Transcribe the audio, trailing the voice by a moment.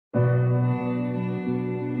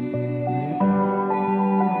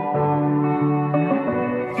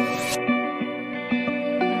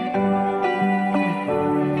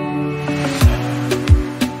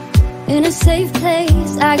safe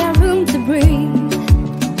place, I got room to breathe.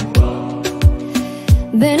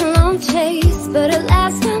 Been a long chase, but at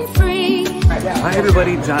last I'm free. Hi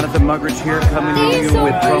everybody, Jonathan Mugridge here, coming to you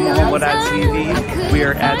with PromoHomo.tv. We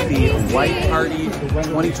are at the White Party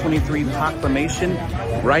 2023 Proclamation,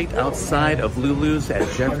 right outside of Lulu's at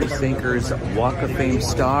Jeffrey Sinker's Walk of Fame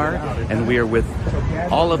Star, and we are with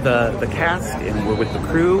all of the cast, and we're with the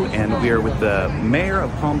crew, and we are with the mayor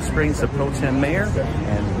of Palm Springs, the pro tem mayor,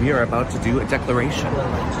 and we are about to do a declaration.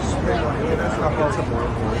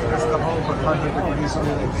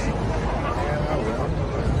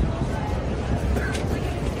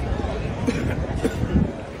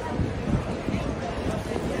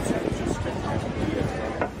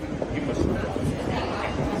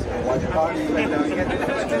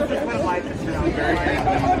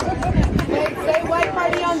 Say white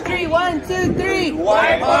party on three. 1, 2, 3.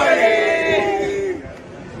 White party!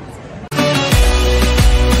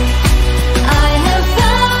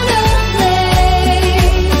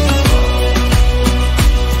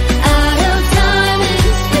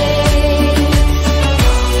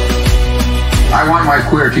 I want my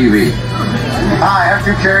queer TV. Hi,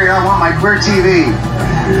 after Carrie, I want my queer TV.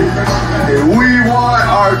 We want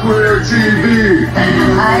our queer TV.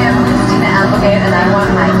 I am Christina Applegate and I want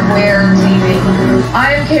my queer TV.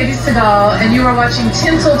 I am Katie Seagal and you are watching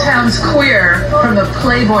Tinseltown's Queer from the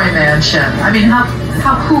Playboy Mansion. I mean, how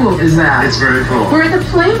cool is that? It's very cool. We're at the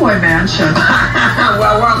Playboy Mansion.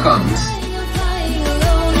 Well, welcome.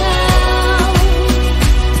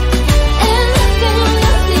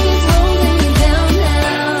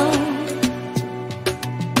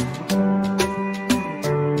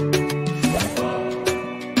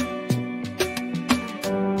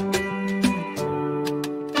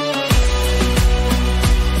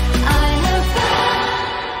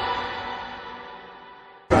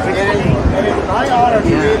 It is my honor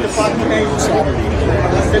to read the proclamation of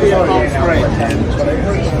the city of Palm Springs.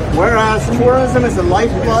 Whereas tourism is the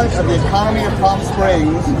lifeblood of the economy of Palm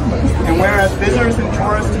Springs, and whereas visitors and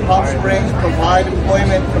tourists to Palm Springs provide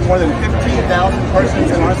employment for more than 15,000 persons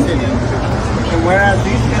in our city, and whereas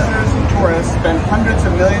these visitors and tourists spend hundreds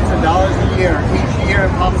of millions of dollars a year each year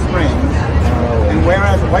in Palm Springs, and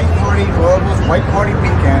whereas White Party Global's White Party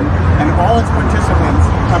Weekend and all its participants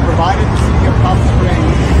have provided the city of Palm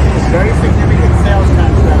Springs with very significant sales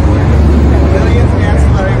tax revenue and millions in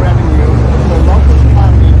ancillary revenue to the local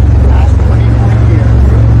economy for the past 24 years,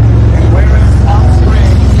 and whereas Palm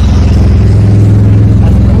Springs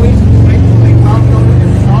has always gratefully welcomed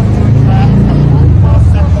and sought to attract a full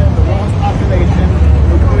cross-section of the world's population,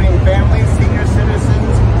 including families, senior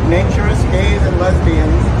citizens, naturists, gays, and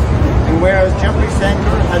lesbians, and whereas Jeffrey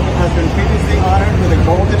Sinker has been previously honored with a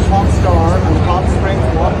Golden Palm Star on the Palm Springs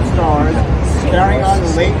Walk of Stars, carrying on the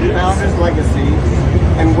late founder's legacy,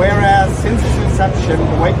 and whereas since its inception,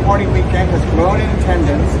 the White Party Weekend has grown in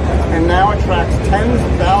attendance and now attracts tens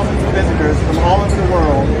of thousands of visitors from all over the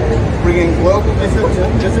world, bringing global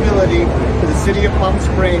visibility to the city of Palm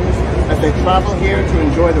Springs as they travel here to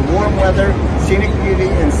enjoy the warm weather, scenic beauty,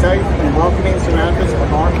 and safe and welcoming surroundings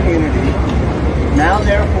of our community. Now,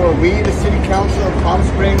 therefore, we, the City Council of Palm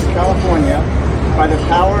Springs, California, by the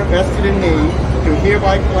power vested in me, do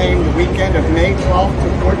hereby claim the weekend of May 12th to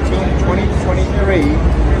 14th, 2023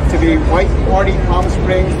 to be White Party Palm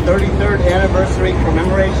Springs' 33rd Anniversary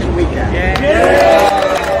Commemoration Weekend. Yeah.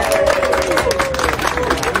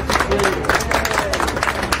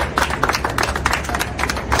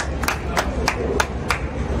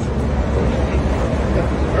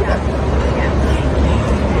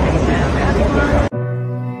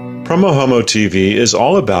 PromoHomo TV is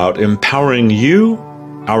all about empowering you,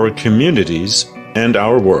 our communities, and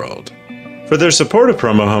our world. For their support of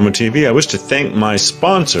PromoHomo TV, I wish to thank my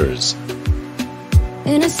sponsors.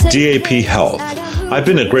 DAP Health. I've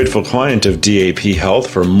been a grateful client of DAP Health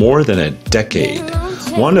for more than a decade.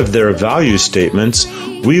 One of their value statements,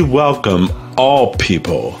 we welcome all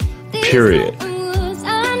people, period.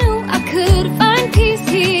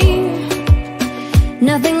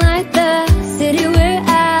 Nothing like the city where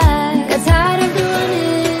I got tired of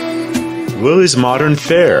running. Willie's Modern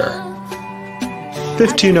Fare,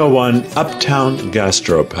 1501 Uptown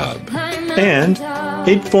Gastropub, and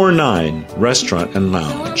 849 Restaurant and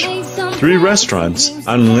Lounge. 3 restaurants,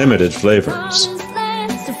 unlimited flavors.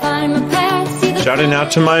 Shouting out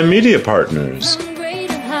to my media partners.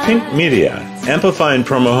 Pink Media, amplifying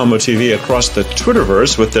PromoHomo TV across the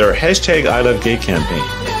Twitterverse with their hashtag I Love Gay campaign.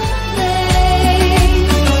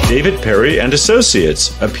 David Perry and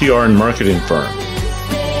Associates, a PR and marketing firm.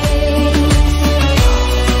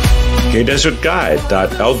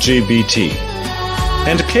 GayDesertGuide.lgbt.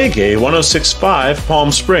 and KGay 106.5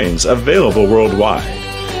 Palm Springs, available worldwide.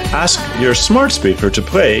 Ask your smart speaker to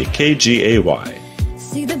play KGAY.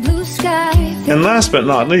 See the blue sky. And last but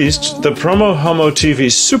not least, the Promo Homo TV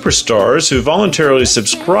superstars who voluntarily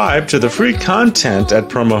subscribe to the free content at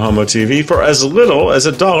Promo Homo TV for as little as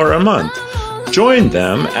 $1 a month. Join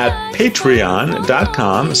them at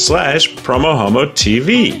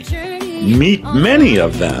patreon.com/promohomotv. Meet many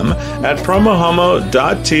of them at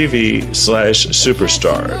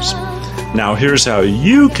promohomo.tv/superstars. Now here's how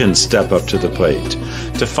you can step up to the plate.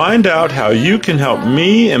 To find out how you can help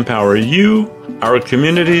me empower you, our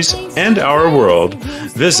communities, and our world,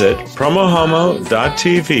 visit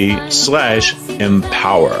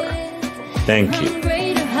promohomo.tv/empower. Thank you.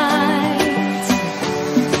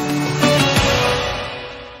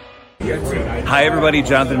 Hi everybody,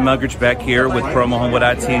 Jonathan Mugridge back here with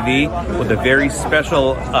PromoHomo.tv with a very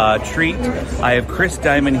special treat. I have Chris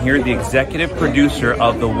Diamond here, the executive producer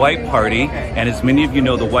of The White Party, and as many of you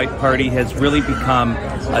know, The White Party has really become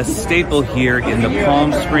a staple here in the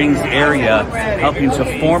Palm Springs area, helping to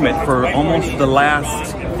form it for almost the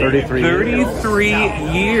last 33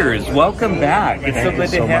 years. Welcome back. It's so good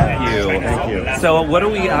to have you. Thank you. So what do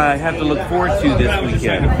we have to look forward to this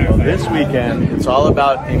weekend? This weekend, it's all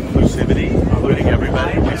about inclusivity, including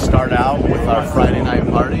everybody. We start out with our Friday night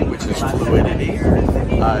party, which is Fluidity.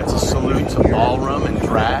 It's a salute to ballroom and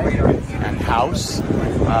drag and house.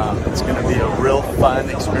 It's going to be a real fun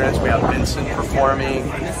experience. We have VINCINT performing,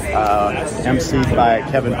 emceed by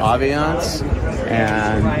Kevin Aviance,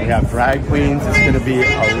 and we have drag queens. It's going to be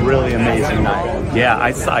a really amazing night. Yeah,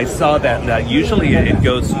 I saw that. Usually it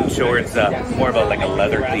goes towards more of like a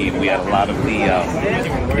leather theme. We had a lot of the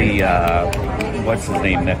what's his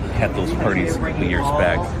name that had those parties a couple years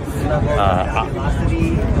back.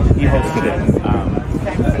 He hosted it.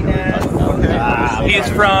 He's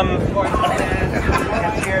from.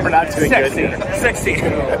 We're not doing Sexy. good. Sexy.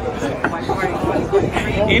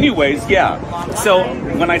 Anyways, yeah. So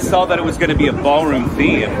when I saw that it was going to be a ballroom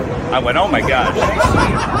theme, I went, oh my gosh.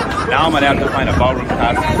 Now I'm going to have to find a ballroom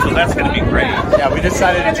costume. So that's going to be great. Yeah, we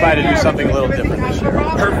decided to try to do something a little different this year.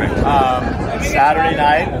 Perfect. Saturday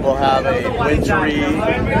night, we'll have a wintry,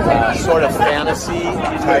 sort of fantasy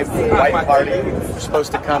type white party. You're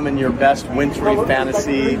supposed to come in your best wintry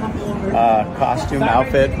fantasy costume,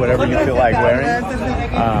 outfit, whatever you feel like wearing.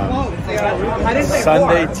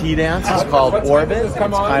 Sunday tea dance is called Orbit. It's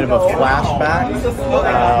kind of a flashback.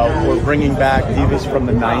 We're bringing back divas from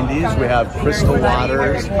the 90s. We have Crystal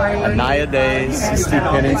Waters, Inaya, Cece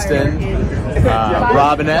Peniston,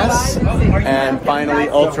 Robin S., and finally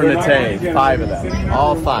Ultra Naté. 5 of them,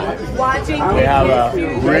 all 5. We have a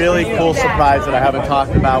really cool surprise that I haven't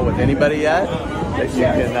talked about with anybody yet, that you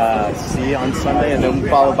can see on Sunday, and then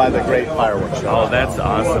followed by the great fireworks show. Oh, that's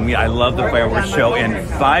awesome. Yeah, I love the fireworks show. And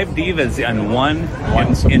 5 divas in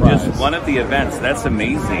in just one of the events. That's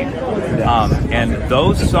amazing. Yes. And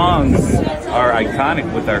those songs are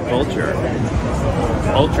iconic with our culture.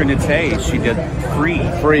 Ultra Naté, she did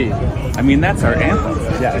Free. I mean, that's our anthem.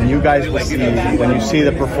 Yeah, and you guys will see, when you see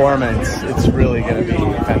the performance, it's really going to be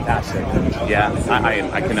fantastic. Yeah, I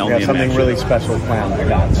can only We have something imagine. really special planned for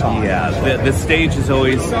that song. Yeah, the stage is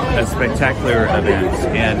always a spectacular event,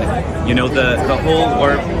 and you know the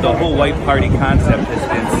whole White Party concept has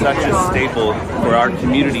been such a staple for our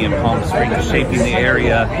community in Palm Springs, shaping the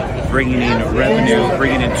area, bringing in revenue,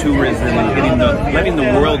 bringing in tourism, and letting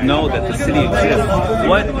the world know that the city exists.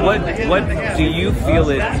 What do you feel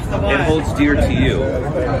it holds dear to you?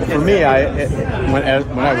 For me, when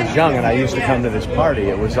I was young and I used to come to this party,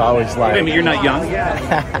 it was always like... Wait a minute, you're not young?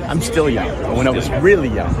 I'm still young, but when I was really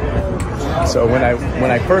young. So when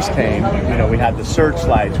I first came, we had the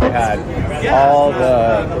searchlights, we had all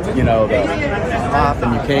the pop,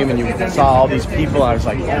 and you came and you saw all these people, and I was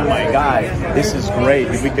like, oh my God, this is great.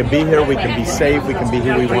 We could be here, we can be safe, we can be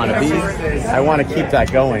who we want to be. I want to keep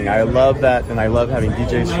that going. I love that, and I love having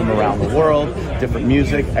DJs from around the world, different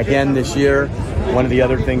music. Again, this year, one of the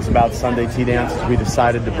other things about Sunday Tea Dance is we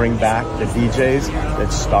decided to bring back the DJs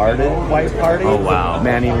that started White Party. Oh, wow.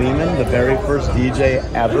 Manny Lehman, the very first DJ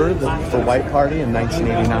ever for White Party in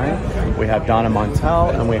 1989. We have Donna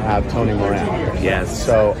Montel, and we have Tony Moran. Yes.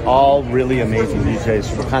 So all really amazing DJs.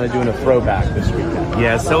 So we're kind of doing a throwback this weekend.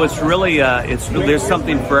 Yeah, so it's really, there's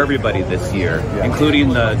something for everybody this year, including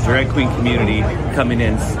the drag queen community coming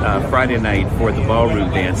in Friday night for the ballroom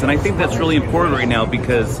dance. And I think that's really important right now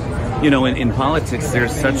because, in politics,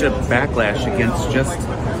 there's such a backlash against just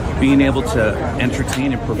being able to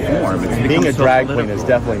entertain and perform. Being a drag queen is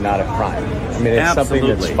definitely not a crime. I mean, it's something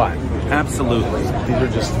that's fun. Absolutely. These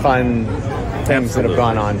are just fun things that have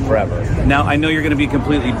gone on forever. Now, I know you're going to be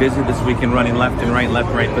completely busy this weekend running left and right,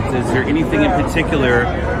 but is there anything in particular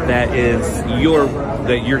that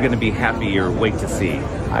you're going to be happy or wait to see?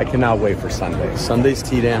 I cannot wait for Sunday. Sunday's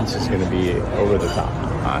tea dance is going to be over the top.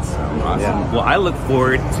 Awesome. Yeah. Well, I look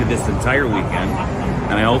forward to this entire weekend,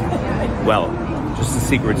 and I hope, just a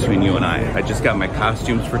secret between you and I just got my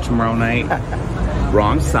costumes for tomorrow night.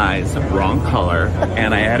 Wrong size, wrong color,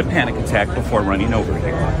 and I had a panic attack before running over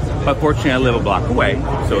here. But fortunately, I live a block away,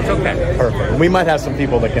 so it's okay. Perfect. We might have some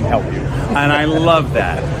people that can help you. And I love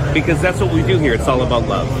that, because that's what we do here. It's all about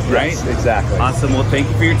love, right? Yes, exactly. Awesome. Well, thank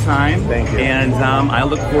you for your time. Thank you. And I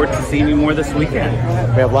look forward to seeing you more this weekend.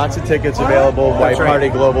 We have lots of tickets available,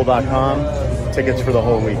 whitepartyglobal.com. Tickets for the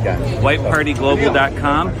whole weekend.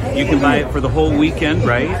 Whitepartyglobal.com. You can buy it for the whole weekend,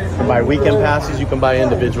 right? You can buy weekend passes, you can buy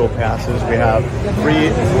individual passes. We have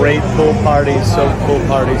free great pool parties, soap pool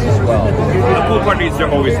parties as well. The pool parties are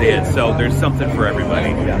always the hit, so there's something for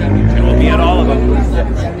everybody. And we'll be at all of them.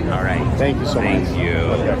 All right. Thank you so much. Thank you.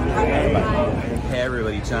 Okay. Bye. Hey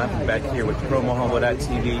everybody, Jonathan back here with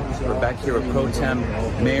PromoHomo.tv. We're back here with Pro Tem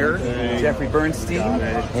Mayor Jeffrey Bernstein.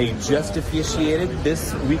 He just officiated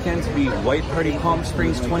this weekend to be White Party Palm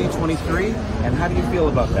Springs 2023. And how do you feel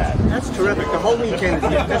about that? That's terrific. The whole weekend is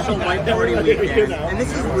the official White Party weekend. And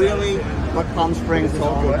this is really what Palm Springs is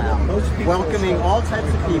all about. Welcoming all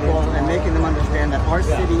types of people and making them understand that our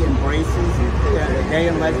city embraces the gay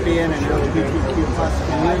and lesbian and LGBTQ plus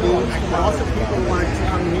community, but also people who want to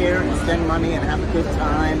come here and spend money and have a good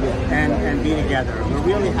time and be together. We're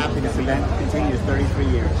really happy this event continues 33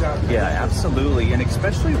 years. Yeah, absolutely, and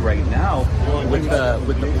especially right now with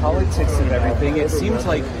the politics and everything, it seems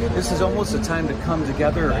like this is almost a time to come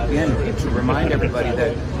together again to remind everybody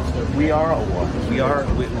that we are all one. We are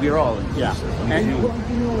all inclusive.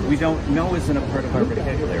 Yeah. We don't know isn't a part of our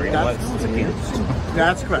vocabulary. It's against.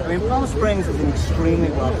 That's correct. I mean, Palm Springs is an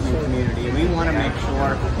extremely welcoming community. We want to make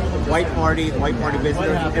sure the White Party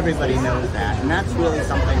visitors, everybody knows that, and that's really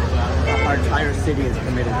something our entire city is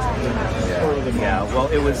committed to. Yeah. Well,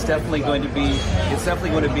 it's definitely going to be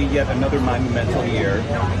yet another monumental year,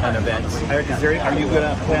 an event. Are you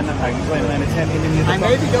planning on attending any of the I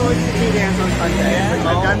may be going to tea dance on Sunday.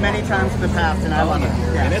 I've done many times in the past, and I love it.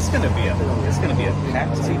 Yeah. And it's going to be a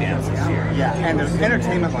packed tea dance this year. Yeah, and the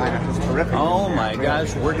entertainment lineup is terrific. Oh my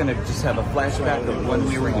gosh, we're going to just have a flashback of when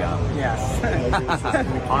we were young. Yes.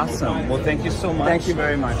 Awesome. Well, thank you so much. Thank you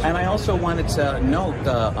very much. And I also wanted to note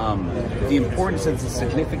the importance and the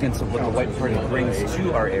significance of what the White Party brings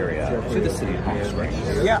to our area, to the city of Palm Springs.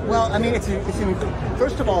 Yeah, well, I mean,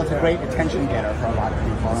 first of all, it's a great attention getter for a lot of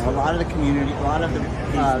people. And a lot of the community, a lot of the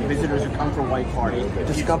visitors who come for White Party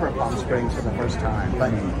discover Palm Springs for the first time.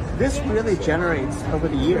 But this really generates, over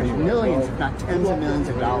the years, millions, if not tens of millions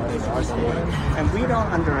of dollars for our city. And we don't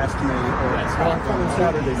underestimate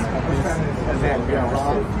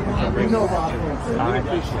I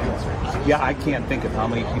appreciate it. Yeah, I can't think of how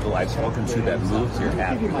many people I've spoken to that moved here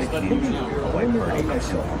after they came to a White Party from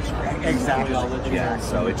Palm Springs. Exactly. Yeah,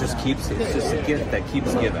 so it's just a gift that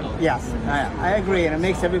keeps giving. Yes, I agree, and it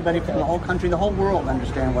makes everybody from the whole country, the whole world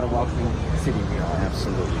understand what a welcoming city we are.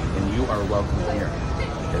 Absolutely, and you are welcome here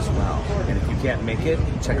as well. And if you can't make it,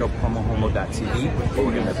 check out PromoHomo.tv.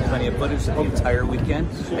 We're going to have plenty of footage of the entire weekend.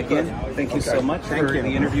 Again, thank you so much for the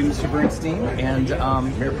interview, Mr. Bernstein. And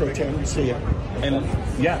Mayor Pro Tem, see you. And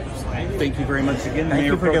yeah, thank you very much again, Thank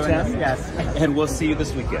Mayor you for Pro doing Tem. this. Yes. And we'll see you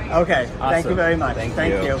this weekend. Okay. Awesome. Thank you very much.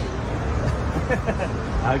 Thank you. you.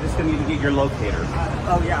 I'm just going to need to get your locator.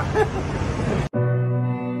 Oh, yeah.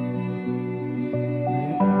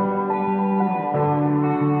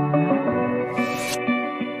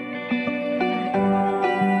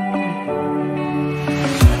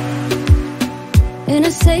 In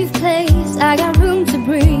a safe place, I got room to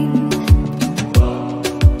breathe.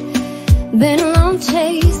 Been a long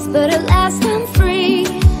chase, but at last I'm free.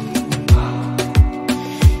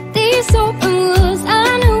 These open woods,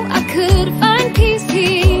 I knew I could find peace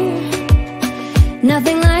here.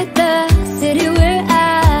 Nothing like the city we're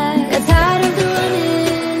at. Got tired of the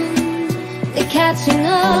running, the catching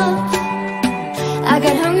up. I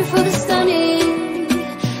got hungry for the stunning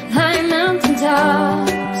high mountain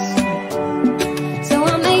tops. So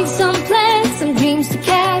I made some plans, some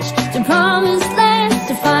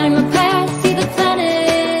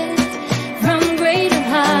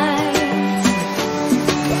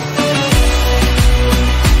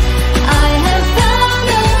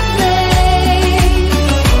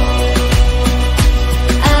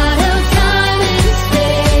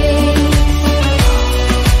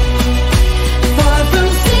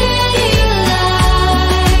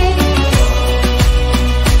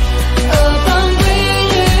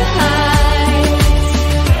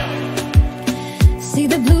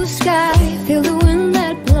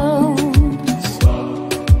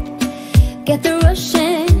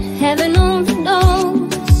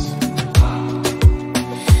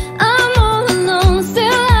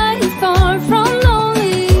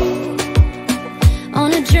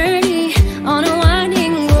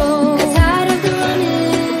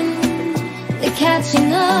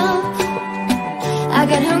catching up. I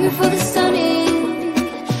got hungry for the sun in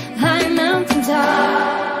high mountain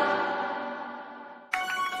top.